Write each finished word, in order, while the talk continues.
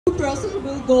person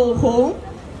will go home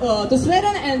to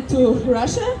Sweden and to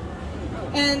Russia,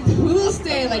 and we will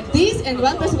stay like this, and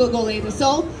one person will go later.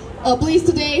 So please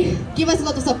today give us a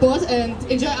lot of support and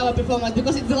enjoy our performance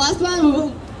because it's the last one. We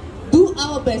will do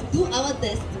our best, do our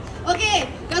best. 오케이,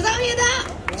 감사합니다.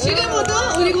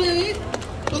 지금부터 우리 공연이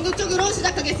본격적으로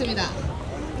시작하겠습니다.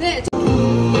 네.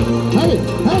 Hey,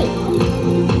 hey.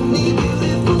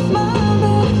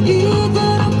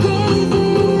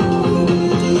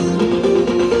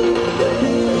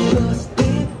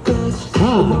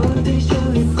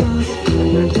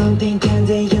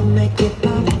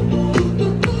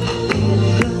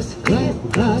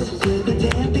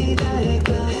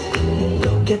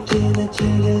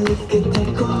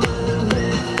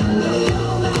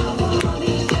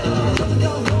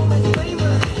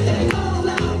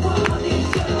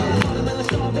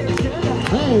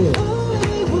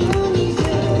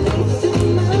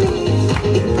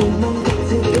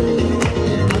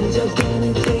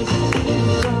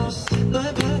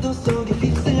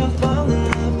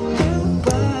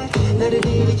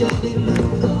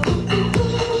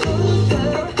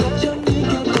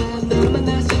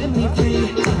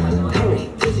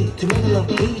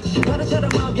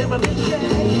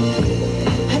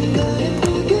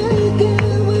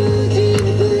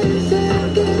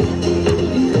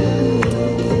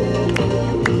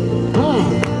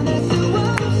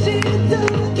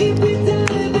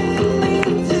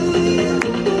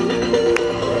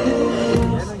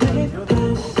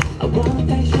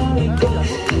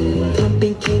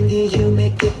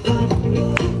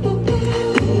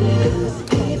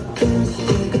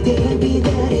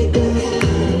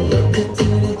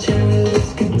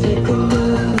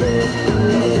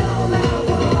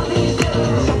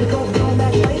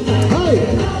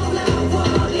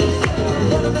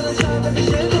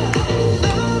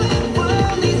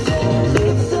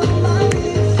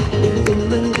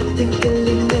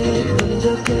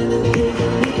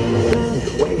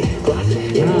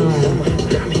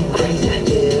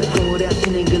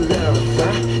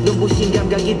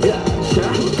 여기.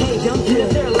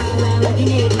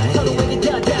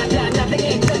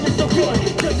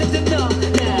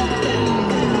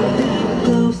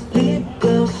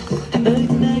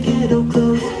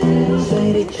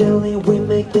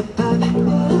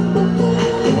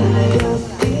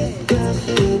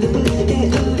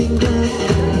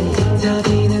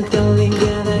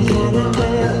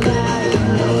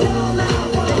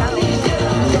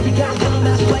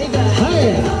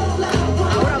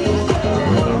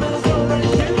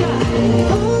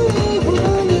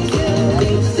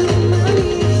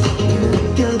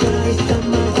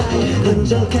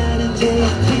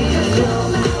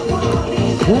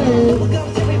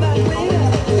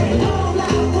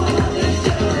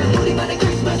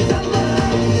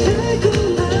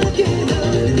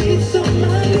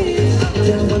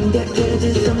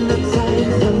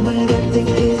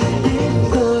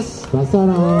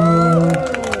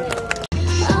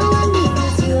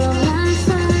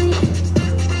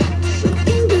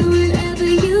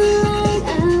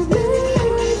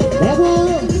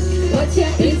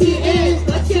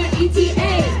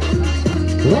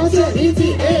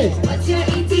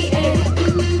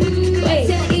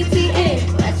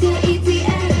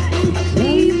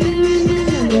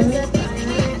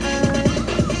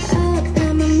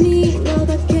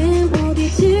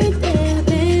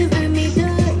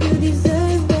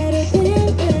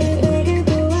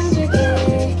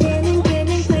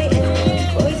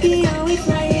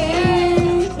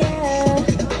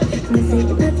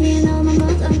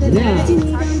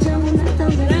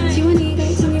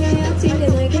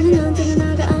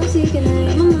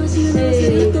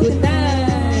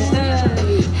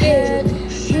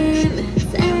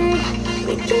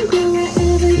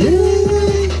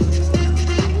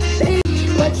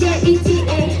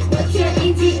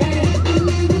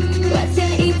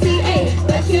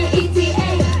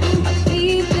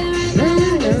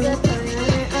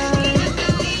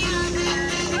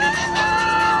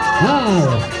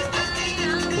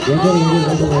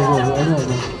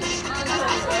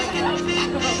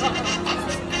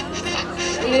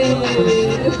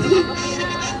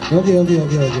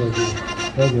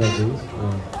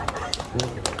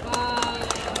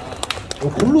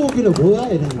 골로 오기는 뭐야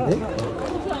이랬는데?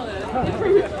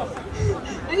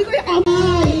 아니 그게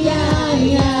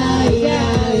야야야야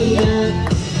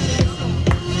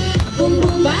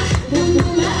붐붐바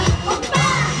붐붐바 오빠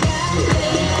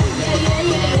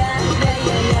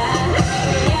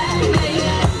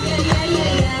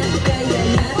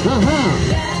아하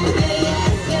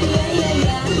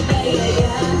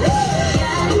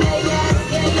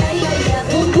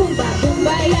붐붐바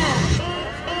붐바야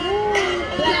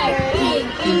Blackpink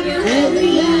in your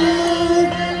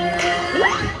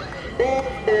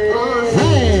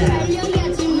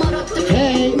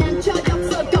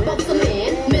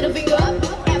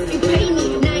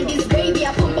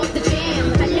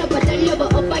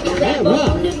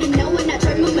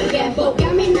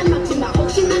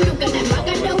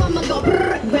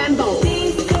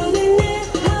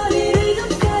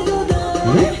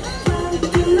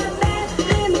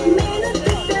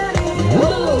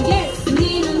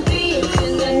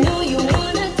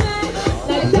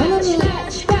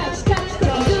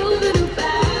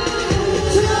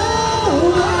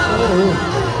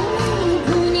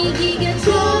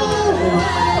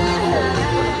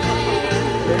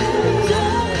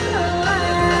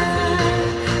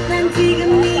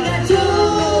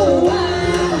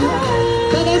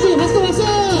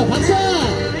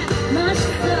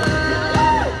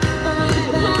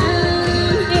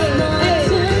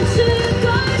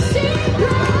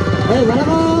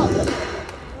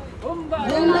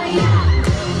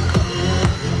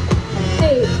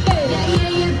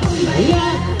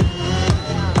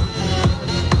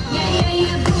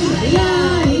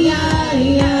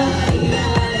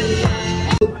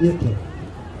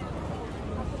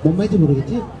뭔 말인지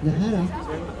모르겠지? 그냥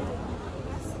하라.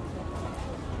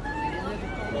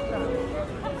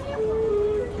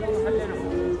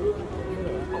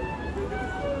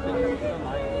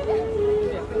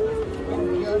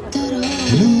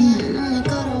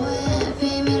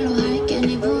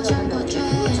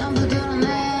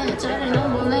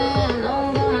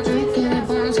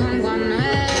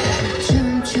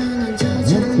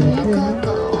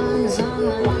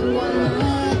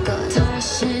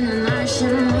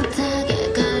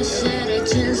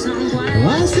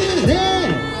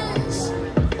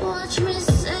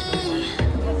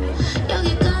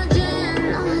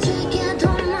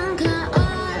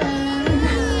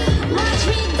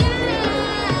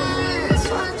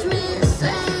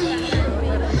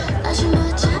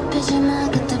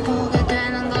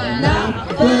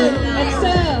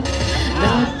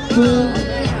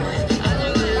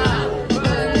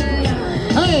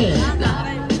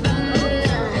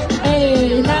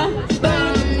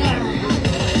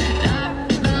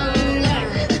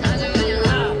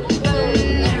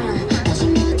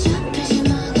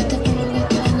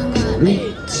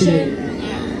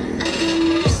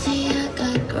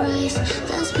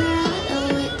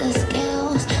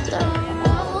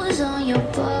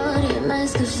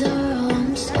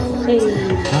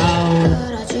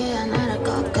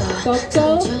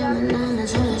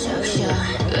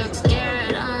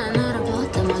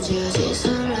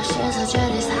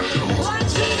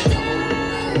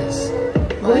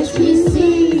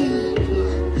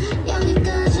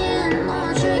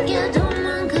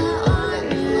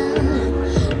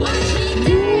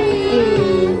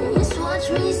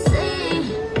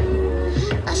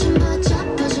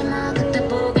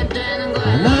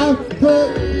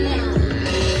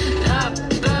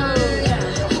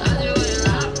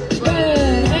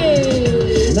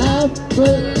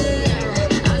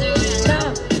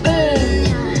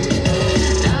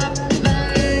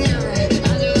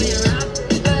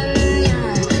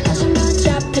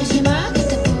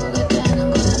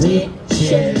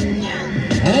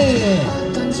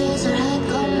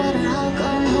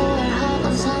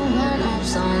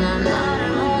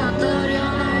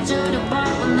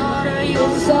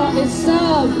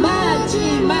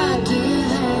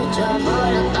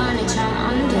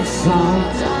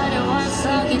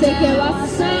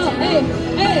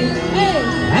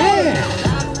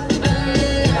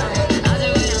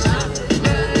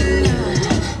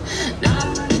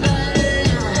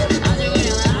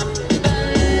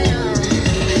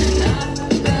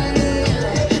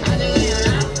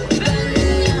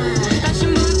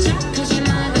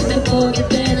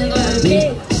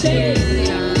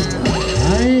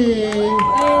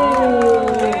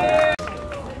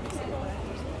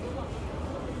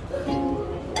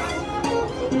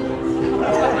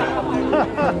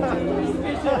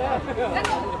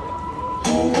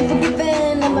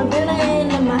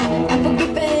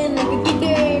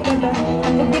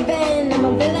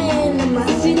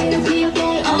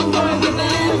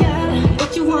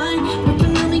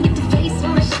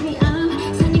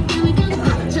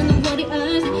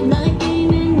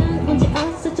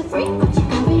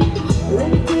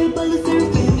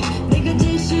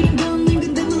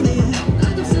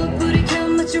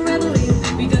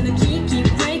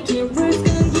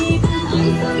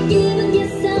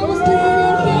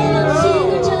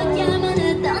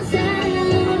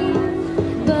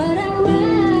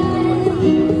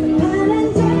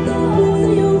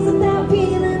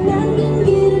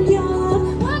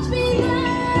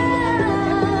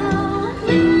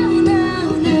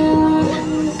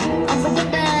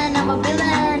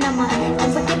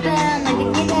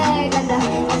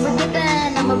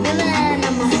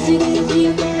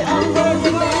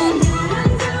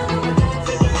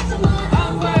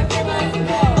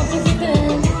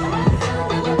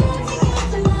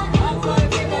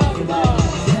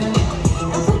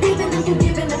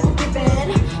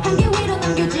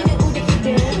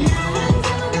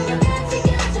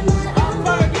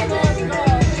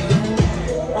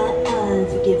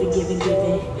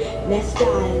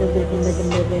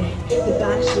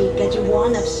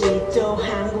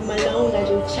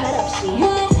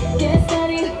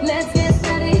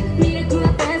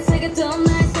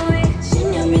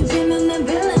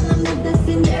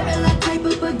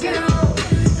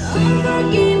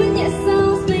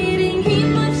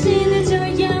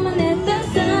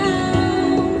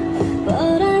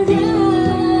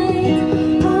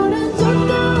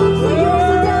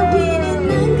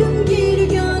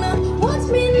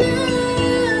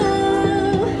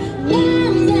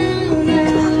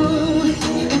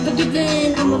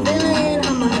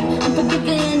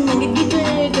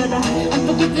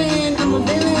 I'm a villain, I'm a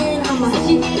villain.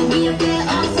 She need to be okay,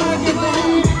 I'm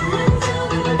forgiven.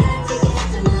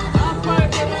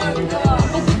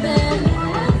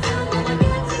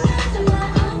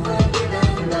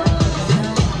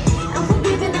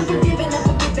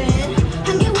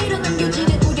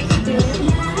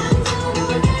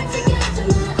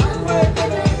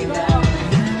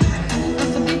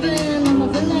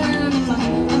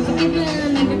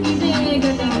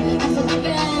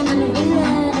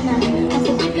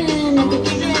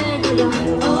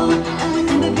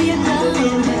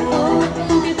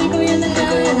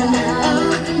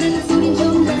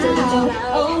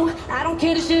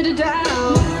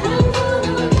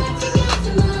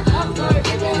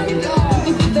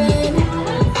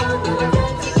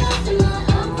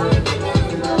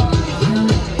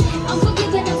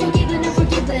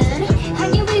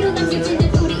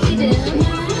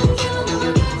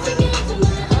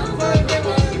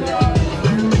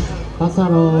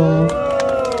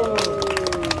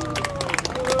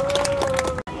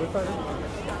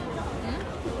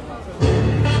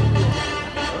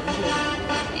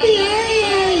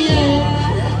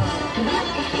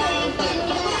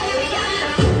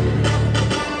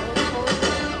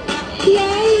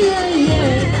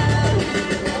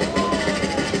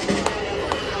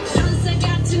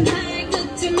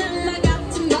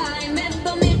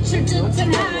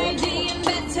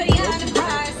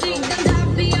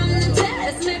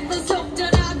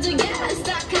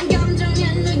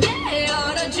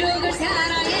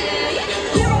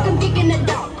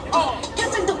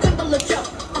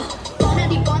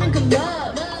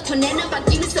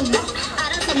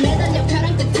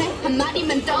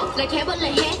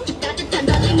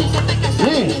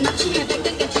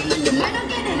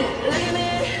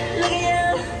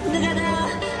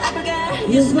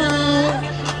 You smile.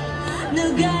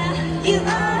 누가 you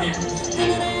are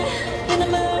내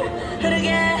눈물 흐르게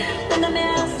된다면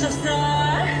so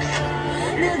sorry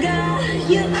누가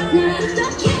you are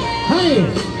어떻게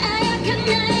나약한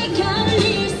나에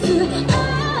걸릴 수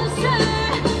없어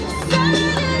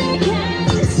사랑을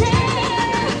감채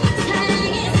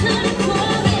사랑의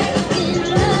슬픔에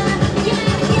끌어야겠어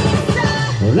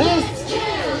Let's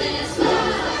kill this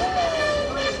love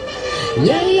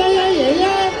yeah.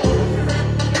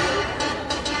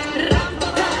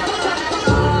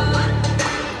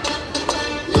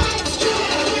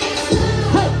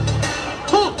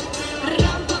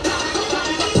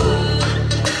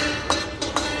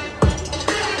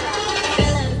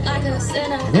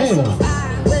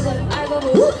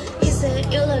 You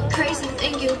said you look crazy,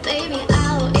 think you baby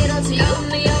out. It'll to you,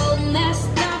 me old messed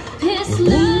up. His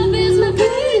love is my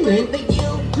baby, but you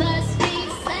plus me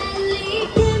sadly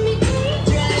give me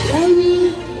dangerous.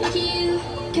 Like you,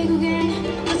 결국엔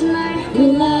거짓말, you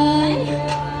lie.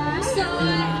 So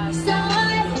I,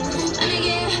 만약에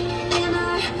내가 널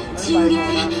지우게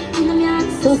된다면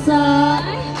so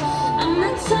sorry. I'm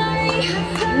not sorry.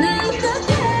 난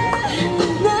어떡해?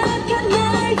 나약한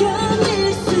날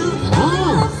견딜 수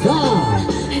없어.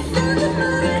 애써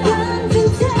눈물을 감춘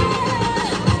채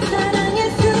사랑의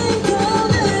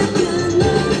숨통을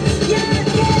끊어야겠어.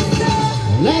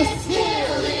 Let's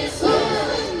Kill this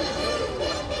love.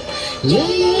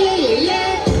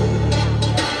 yeah.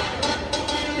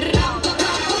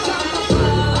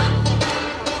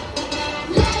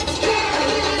 Let's kill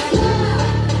this love.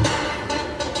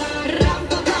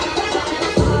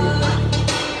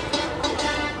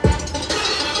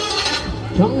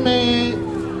 경례.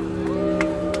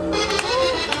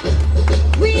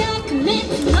 We all commit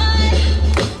to life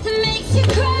that makes you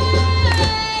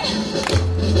cry.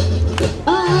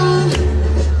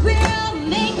 We're all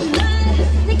making love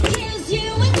that kills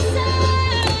you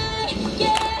inside.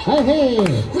 Yeah. Hey.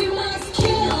 We must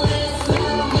kill this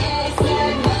love. Yeah,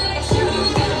 said my true.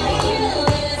 Gotta kill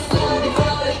this love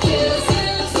before it kills you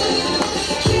too.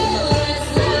 Kill this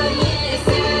love. Yeah,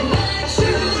 said my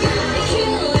true. Gotta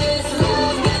kill this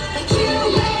love. Gotta kill.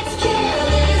 Let's kill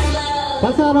this love.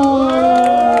 바사로.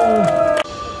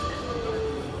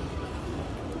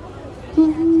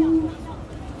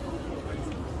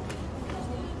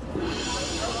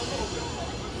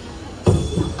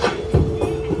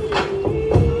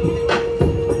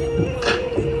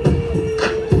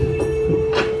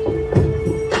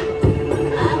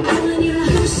 I'm telling you to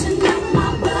loosen up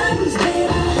my buttons, baby.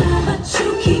 But you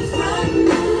keep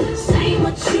running, saying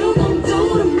what you gon'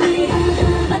 do to me.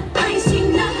 But I ain't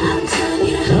seen nothing. I'm telling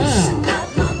you to loosen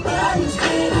up my buttons,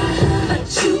 baby.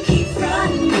 But you keep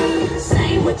running,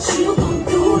 saying what you gon'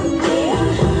 do to me.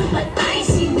 But I ain't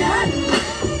seen nothing.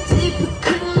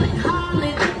 Typical and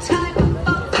hardly the type of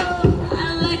photo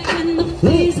I like when the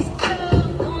face is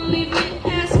cold. Don't leave me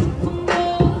asking for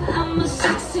more. I'm a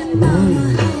sexy mama.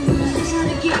 Trying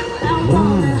to get what I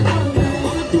wanna.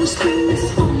 All I do is scream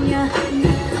this on ya.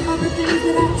 All the things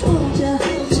that I told ya.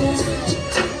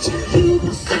 You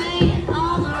been saying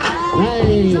all the right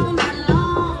things all night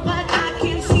long, but I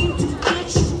can't seem to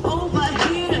get you over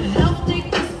here to help take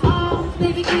this off.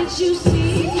 Baby, can't you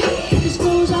see? This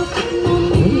goes off getting on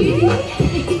me.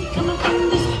 Coming from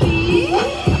this beat,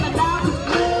 I'm about to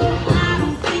blow. I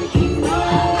don't think you know.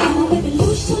 Oh, baby,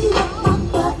 loosen up my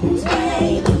buttons,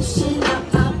 babe. Loosen up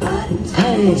my buttons,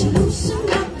 babe. Loosen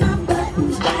up my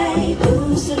buttons, babe.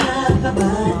 Loosen up my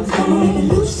buttons, babe.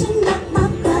 Loosen up my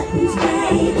buttons,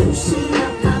 babe. Loosen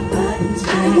up my buttons,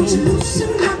 babe.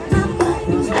 Loosen up my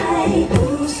buttons, babe.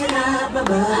 Loosen up my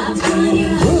buttons. I'm telling you,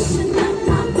 loosen up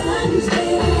my buttons,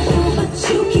 babe. But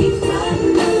you keep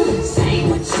running, saying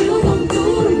what you gon' do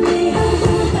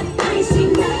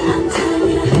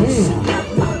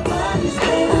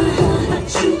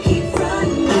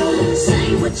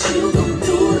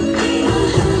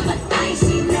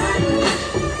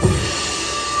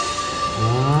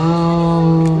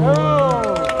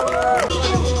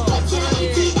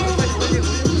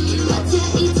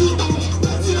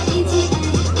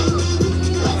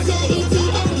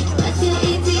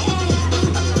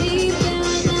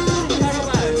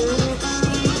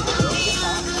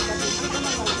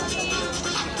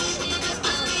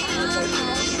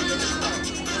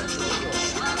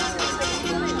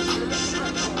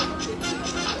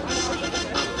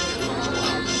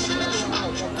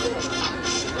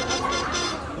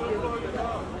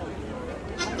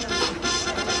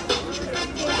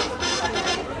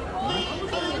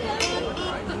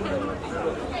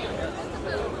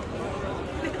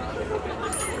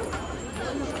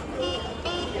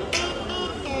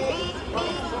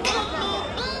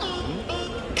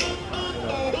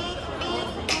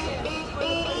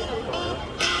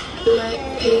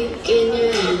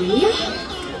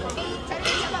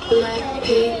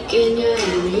in your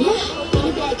area. Ain't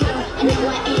a bad girl, I know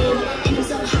I am. And I'm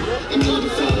so hot, I need a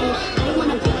fan. I don't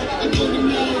wanna be, I need a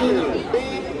man.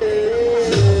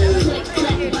 Click,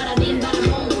 clack, bada bing, bada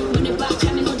boom. 눈을 꽉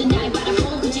차면 모든 날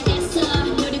바라보고 굳이 애써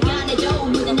노력 안 해도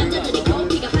모든 남자들이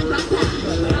고삐가 팡팡팡.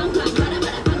 팡팡,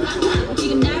 바라바라 팡팡팡.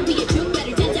 지금 날 위해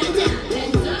축배를 짜자자.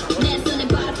 내 손에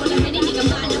바라보는 해니 네가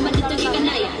말로만 듣던 게가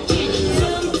나야.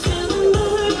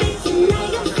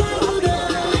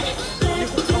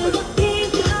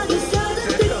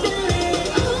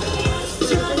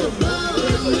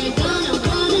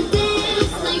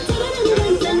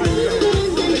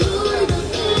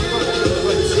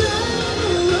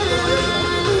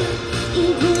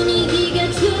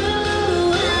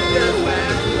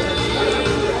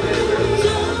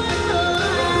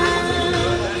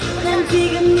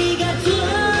 지금 네가 좋아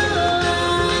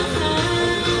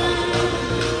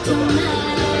정말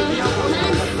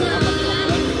맛있어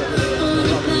오늘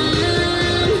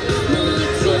밤너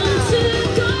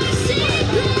춤추고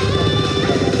싶어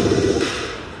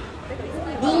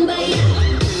붐바야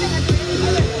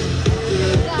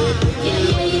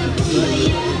야야야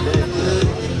붐바야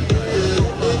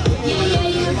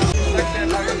야야야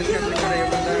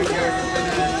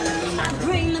I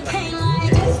bring the pain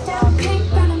like test out pink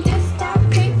venom test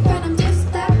out pink venom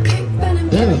test out pink venom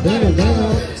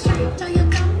straight to your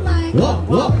tongue like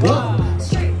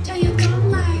straight to your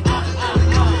tongue like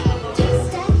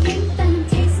taste that pink venom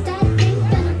taste that pink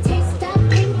venom taste that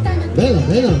pink venom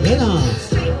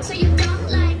straight to your tongue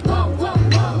like whoa whoa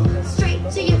whoa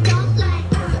straight to your tongue like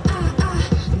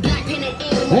black pen and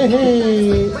ink Hey,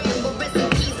 hey. Rambo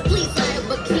recipes please light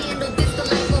up a candle this the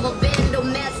life of a bando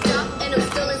messed up and I'm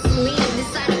still in saline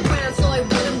decided brown so it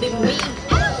wouldn't be me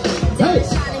Hey.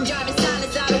 shining driving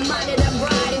silence I don't mind it I'm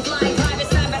riding flying private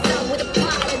side by side with a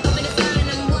pilot up in the sky and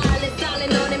I'm wireless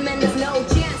styling on him and there's no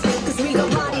chance cause we got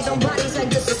bodies on bodies like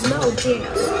just a slow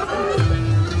dance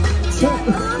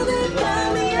오늘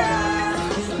밤이야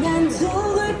난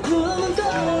속을 풀고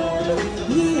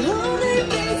네 오늘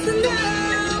face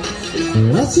now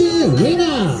Let's see,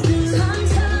 Rina.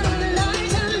 밤처럼 널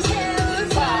잠재울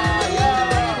fire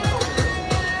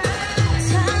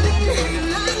잔인한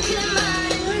만큼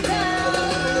많은 걸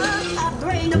I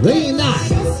bring the Rina.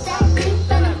 This that pink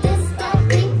venom, this that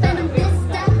pink venom, this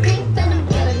that pink venom.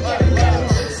 Get 'em, get 'em, get 'em.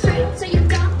 Straight to your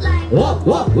gut like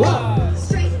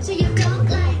straight to your gut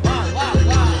like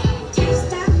taste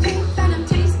that pink venom,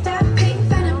 taste that pink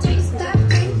venom, taste that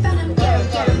pink venom. Get 'em,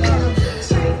 get 'em, get 'em.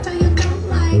 Straight to your gut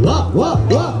like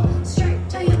straight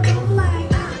to your gut like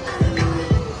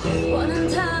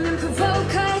원한다면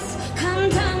provoke us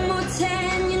감당 못해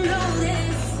and you know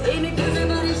this 이미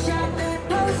끄집어낸 shot that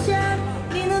potion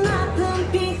네 눈아픈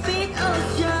빅빅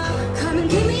ocean Come and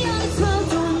give me all the smoke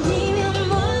don't leave me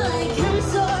more like I'm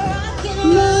so rockin'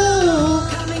 roll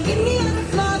Come and give me all the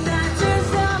flow that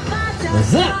just up I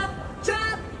just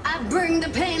drop I bring the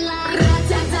pain like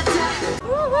ra-ta-ta-ta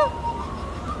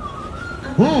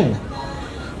Hey.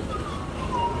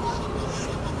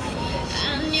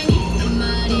 안녕히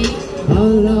말이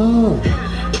Hello.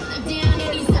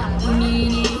 당연히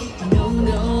사람이니 no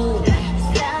no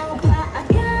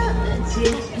싸워봐야겠지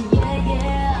yeah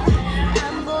yeah 안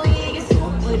보이게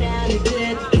소문하는 듯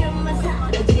그만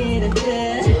사라지는 듯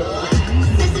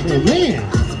Man.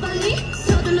 어서 빨리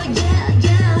서둘러 yeah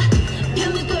yeah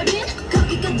벼슬거린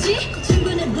거기까지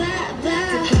충분해 blah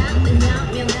blah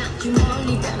나면 아주 멀리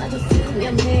담아줬으면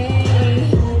해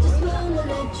Just wanna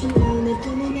let you know 내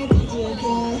눈에 보이지 않게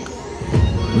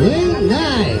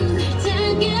Nice.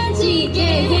 작아지게 해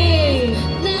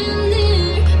나는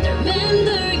널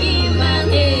맴돌기만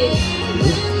해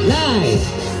Nice.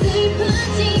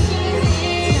 슬퍼지게 해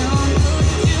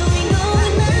주인공은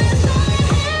날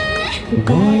사랑해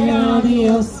Goodbye,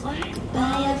 adios.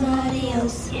 Goodbye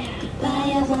adios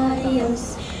Goodbye adios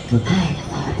Goodbye,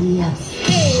 adios.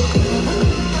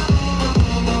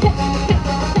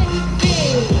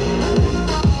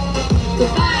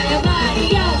 Goodbye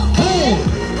adios Hey.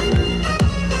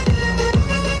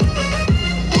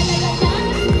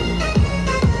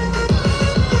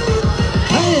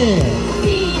 Hey.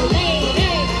 See you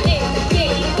later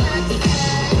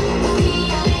See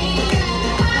you later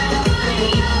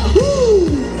Woo.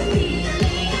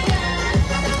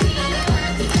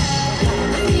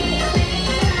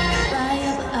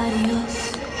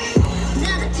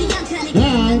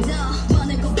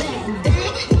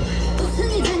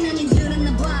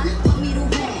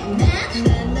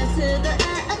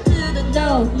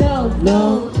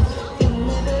 No.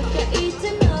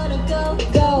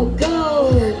 Go,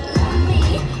 go.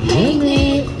 Hey,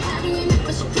 me.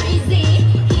 Crazy.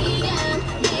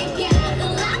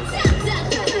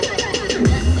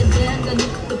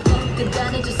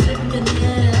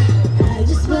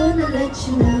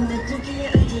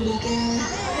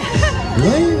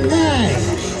 Very nice.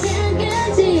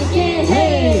 작아지게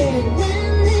해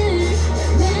나는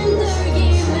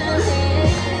맴돌기만 해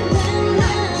난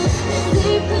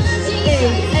슬퍼지게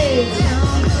해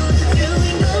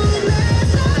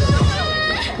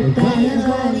Goodbye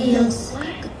adios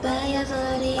Goodbye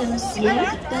adios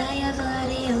Goodbye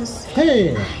adios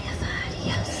Hey.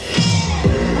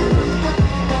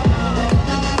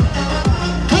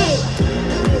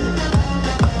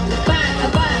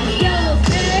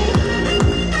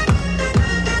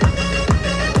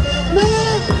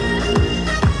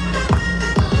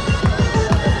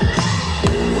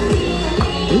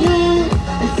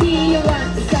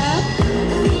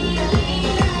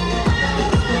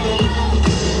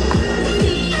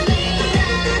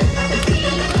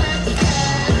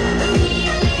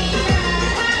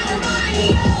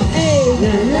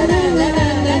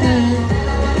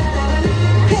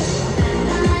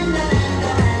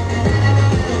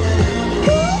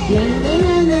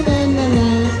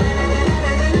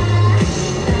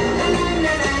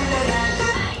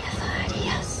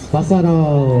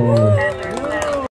 바사로.